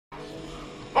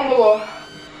Oh my god.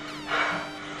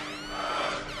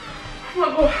 Oh my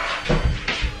god.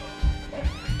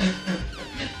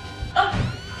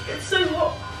 It's so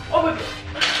hot. Oh my god.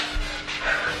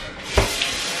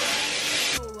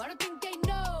 I don't think they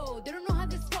know. They don't know how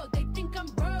this goes. They think I'm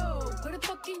broke. What a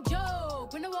fucking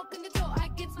joke. When I walk in the door, I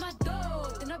get my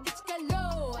dough. Then I bitch get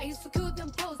low. I used to kill them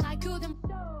clothes. I kill them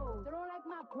shows. They don't like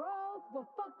my bros. Well,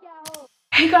 fuck y'all.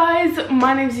 Hey guys,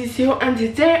 my name is Lucille and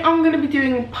today I'm going to be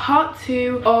doing part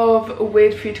 2 of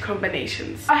weird food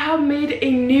combinations. I have made a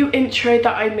new intro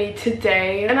that I made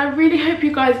today and I really hope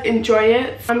you guys enjoy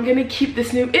it. I'm going to keep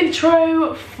this new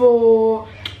intro for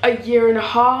a year and a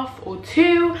half or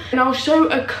 2 and I'll show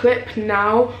a clip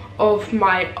now of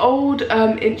my old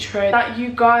intro that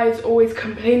you guys always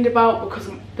complained about because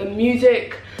of the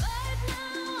music.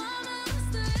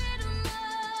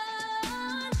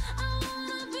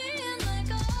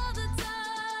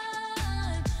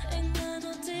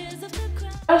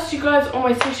 I asked you guys on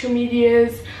my social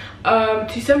medias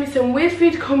to send me some weird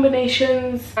food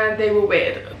combinations and they were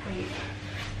weird. Wait,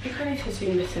 I think I need to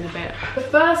zoom this in a bit. The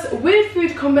first weird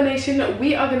food combination that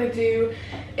we are going to do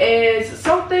is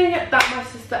something that my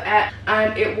sister ate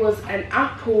and it was an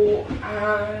apple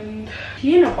and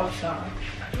peanut butter.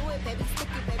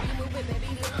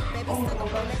 Oh my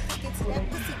god.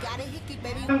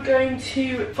 I'm going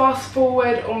to fast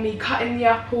forward on me cutting the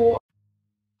apple.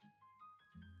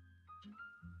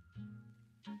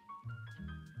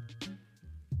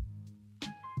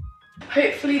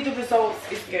 Hopefully the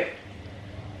results is good.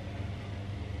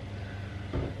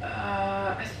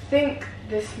 I think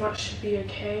this much should be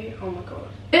okay. Oh my god.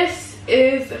 This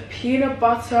is peanut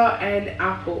butter and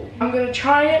apple. I'm gonna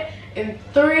try it in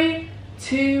 3,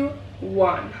 2,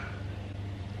 1.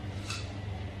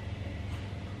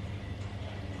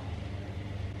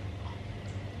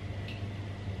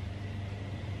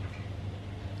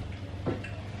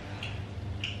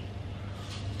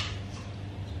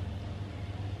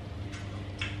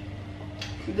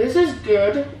 This is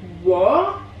good.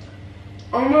 What?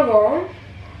 Oh my god.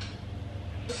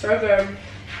 So good.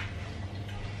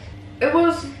 It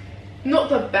was not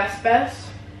the best,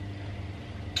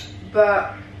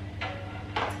 but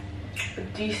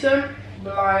decent.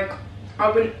 But like, I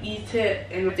wouldn't eat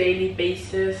it on a daily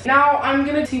basis. Now I'm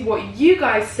gonna see what you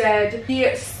guys said.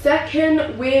 The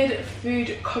second weird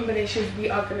food combination we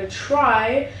are gonna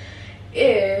try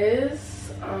is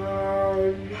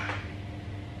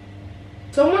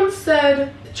someone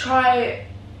said try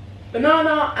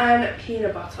banana and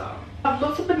peanut butter. I have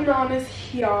lots of bananas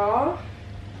here. I'm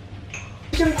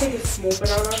gonna take a small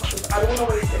banana because I don't want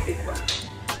to waste a big one.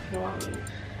 You know what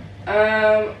I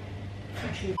mean?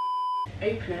 Fucking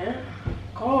open it.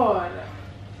 God.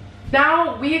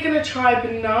 Now we are gonna try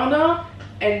banana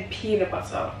and peanut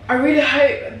butter. I really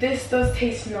hope this does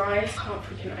taste nice. Can't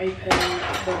freaking open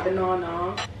the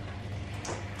banana.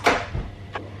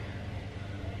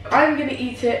 I'm gonna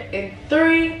eat it in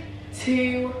 3,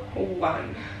 2,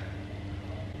 1.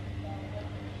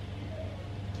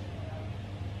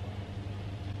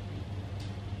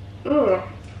 Ugh.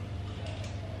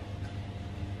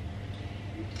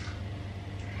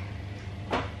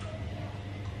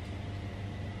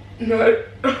 No.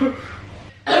 I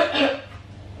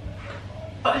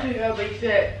don't know how they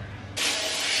fit.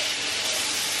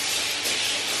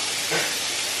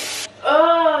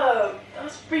 Ugh,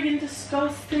 that's freaking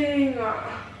disgusting.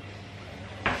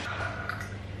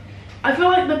 I feel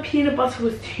like the peanut butter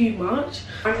was too much.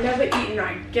 I'm never eating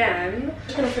that again. I'm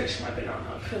just gonna finish my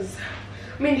banana because,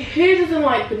 I mean, who doesn't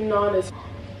like bananas?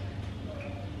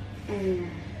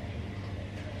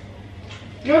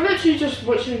 You're literally just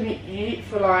watching me eat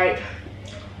for like,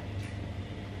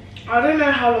 I don't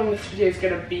know how long this video is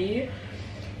gonna be.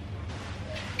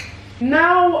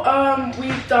 Now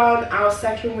we've done our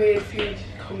second weird food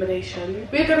combination.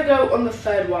 We're gonna go on the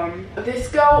third one. This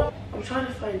girl, I'm trying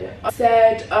to find it,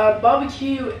 said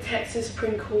barbecue Texas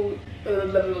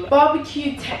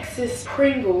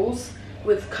Pringles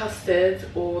with custard,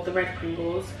 or the red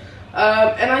Pringles.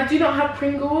 And I do not have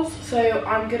Pringles, so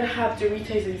I'm gonna have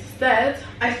Doritos instead.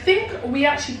 I think we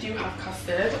actually do have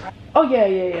custard. Oh yeah,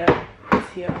 it's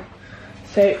here.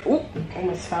 So, oh,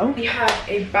 almost fell. We have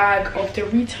a bag of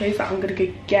Doritos that I'm gonna go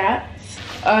get.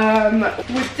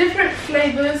 With different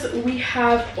flavors, we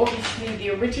have obviously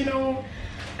the original,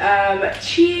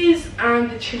 cheese, and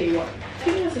the chili one. I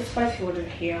think there's a spicy one in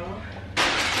here.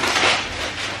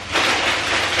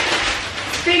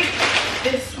 I think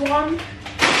this one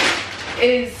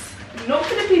is not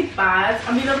gonna be bad.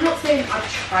 I mean, I'm not saying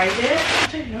I've tried it. I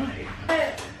don't know.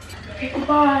 Okay,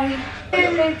 goodbye.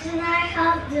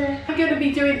 I'm gonna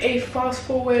be doing a fast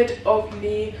forward of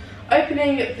me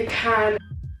opening the can.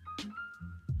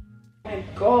 My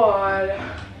god.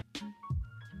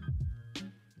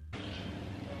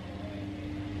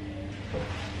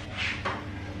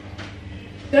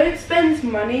 Don't spend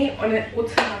money on an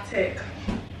automatic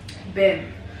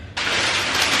bin.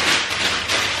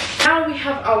 Now we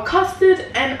have our custard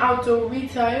and our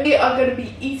Dorito. We are going to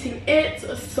be eating it,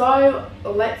 so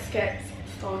let's get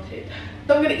started.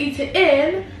 So I'm going to eat it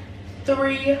in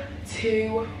 3, 2,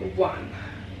 1.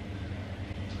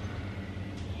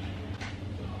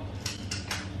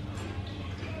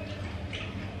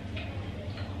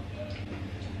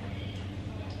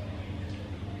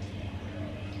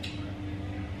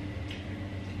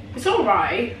 It's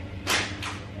alright.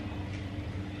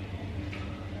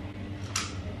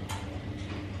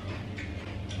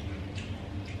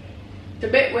 It's a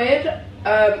bit weird,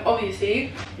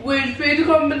 obviously. Weird food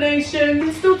combination. You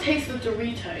can still taste the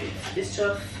Doritos. It's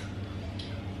just...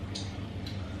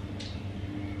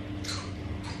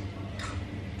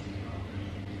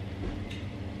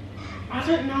 I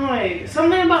don't know.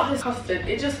 Something about this custard,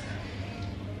 it just...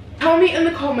 Tell me in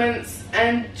the comments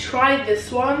and try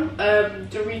this one,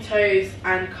 Doritos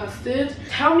and custard.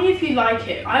 Tell me if you like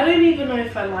it. I don't even know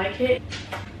if I like it.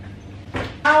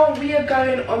 Now we are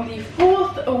going on the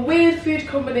 4th weird food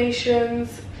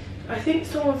combinations. I think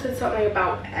someone said something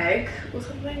about egg or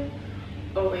something.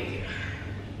 Oh wait.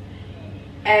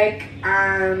 Egg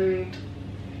and,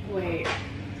 wait,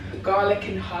 garlic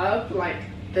and herb, like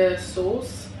the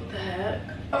sauce. What the heck?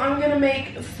 I'm gonna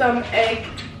make some egg.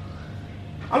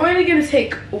 I'm only going to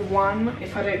take one.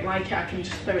 If I don't like it, I can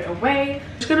just throw it away.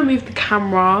 I'm just going to move the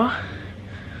camera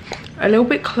a little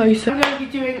bit closer. I'm going to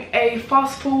be doing a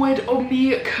fast forward on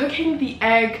me cooking the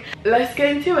egg. Let's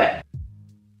get into it.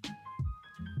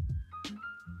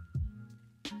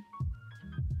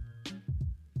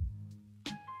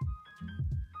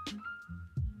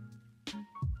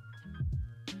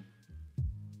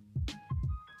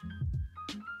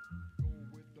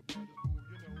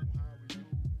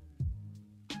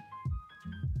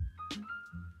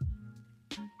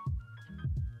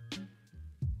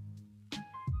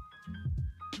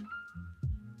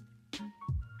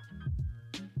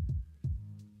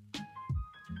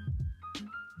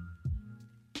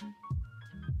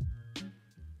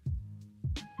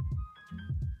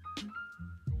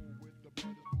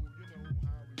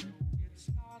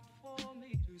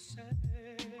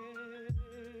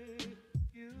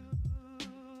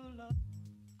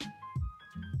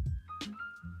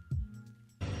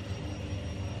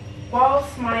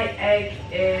 Whilst my egg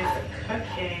is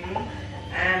cooking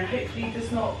and hopefully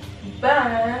does not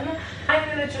burn, I'm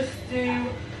gonna just do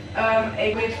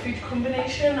a weird food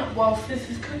combination whilst this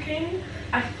is cooking.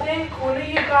 I think one of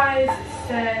you guys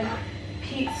said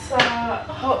pizza,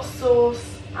 hot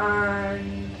sauce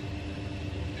and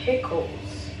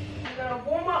pickles. I'm gonna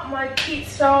warm up my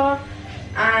pizza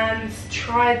and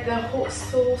try the hot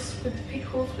sauce with the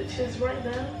pickles, which is right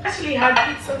there. I actually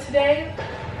had pizza today.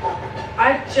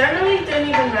 I generally don't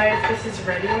even know if this is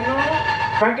ready or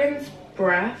not. Dragon's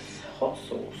Breath hot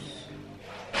sauce.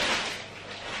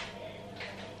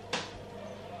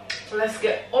 Let's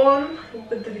get on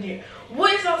with the video.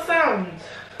 What is that sound?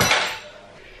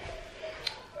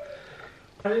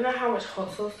 I don't know how much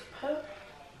hot sauce to put.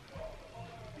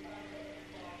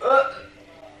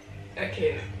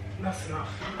 Okay, that's enough.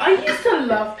 I used to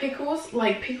love pickles.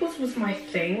 Like, pickles was my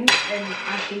thing and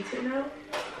I hate it now.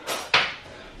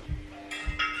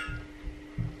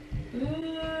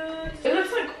 It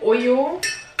looks like oil.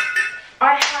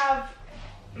 I have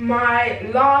my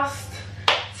last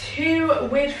 2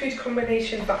 weird food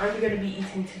combinations that I'm going to be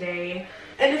eating today.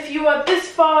 And if you are this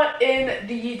far in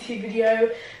the YouTube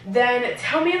video, then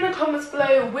tell me in the comments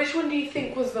below, which one do you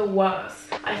think was the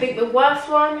worst? I think the worst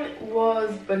one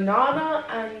was banana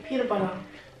and peanut butter.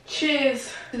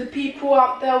 Cheers to the people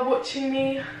out there watching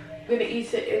me. I'm going to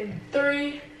eat it in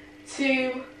 3,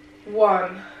 2,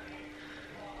 1.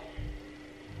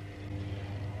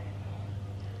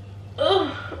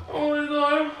 Ugh, oh my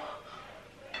god.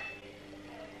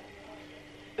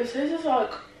 It tastes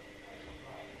like...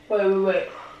 Wait.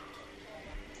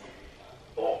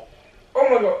 Oh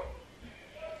my god.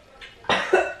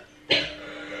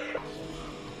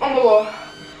 Oh my god.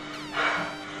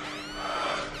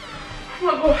 Oh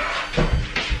my god.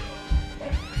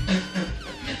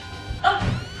 Oh,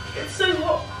 it's so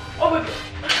hot. Oh my god.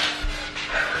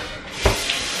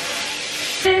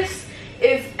 This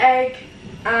is egg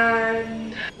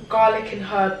and garlic and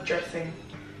herb dressing.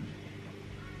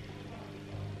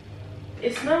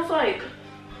 It smells like,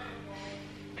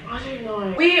 I don't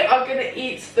know. We are gonna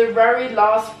eat the very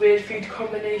last weird food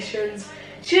combinations.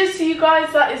 Cheers to you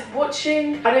guys that is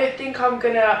watching. I don't think I'm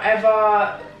gonna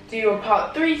ever do a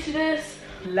part 3 to this.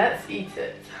 Let's eat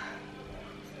it.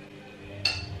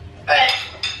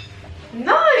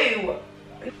 No!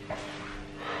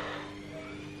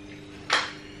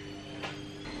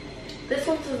 This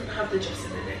one doesn't have the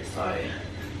dressing in it, so...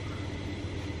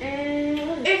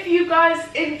 If you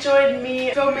guys enjoyed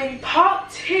me filming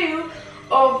part 2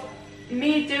 of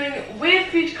me doing weird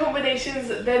food combinations,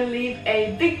 then leave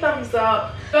a big thumbs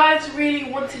up. You guys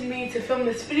really wanted me to film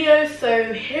this video,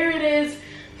 so here it is,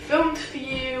 filmed for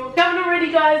you. If you haven't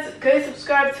already, guys, go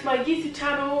subscribe to my YouTube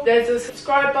channel. There's a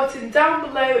subscribe button down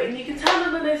below and you can turn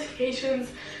on the notifications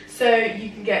so you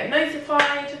can get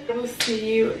notified. I will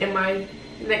see you in my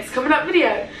next coming up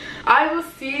video. I will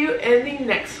see you in the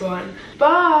next one.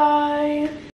 Bye!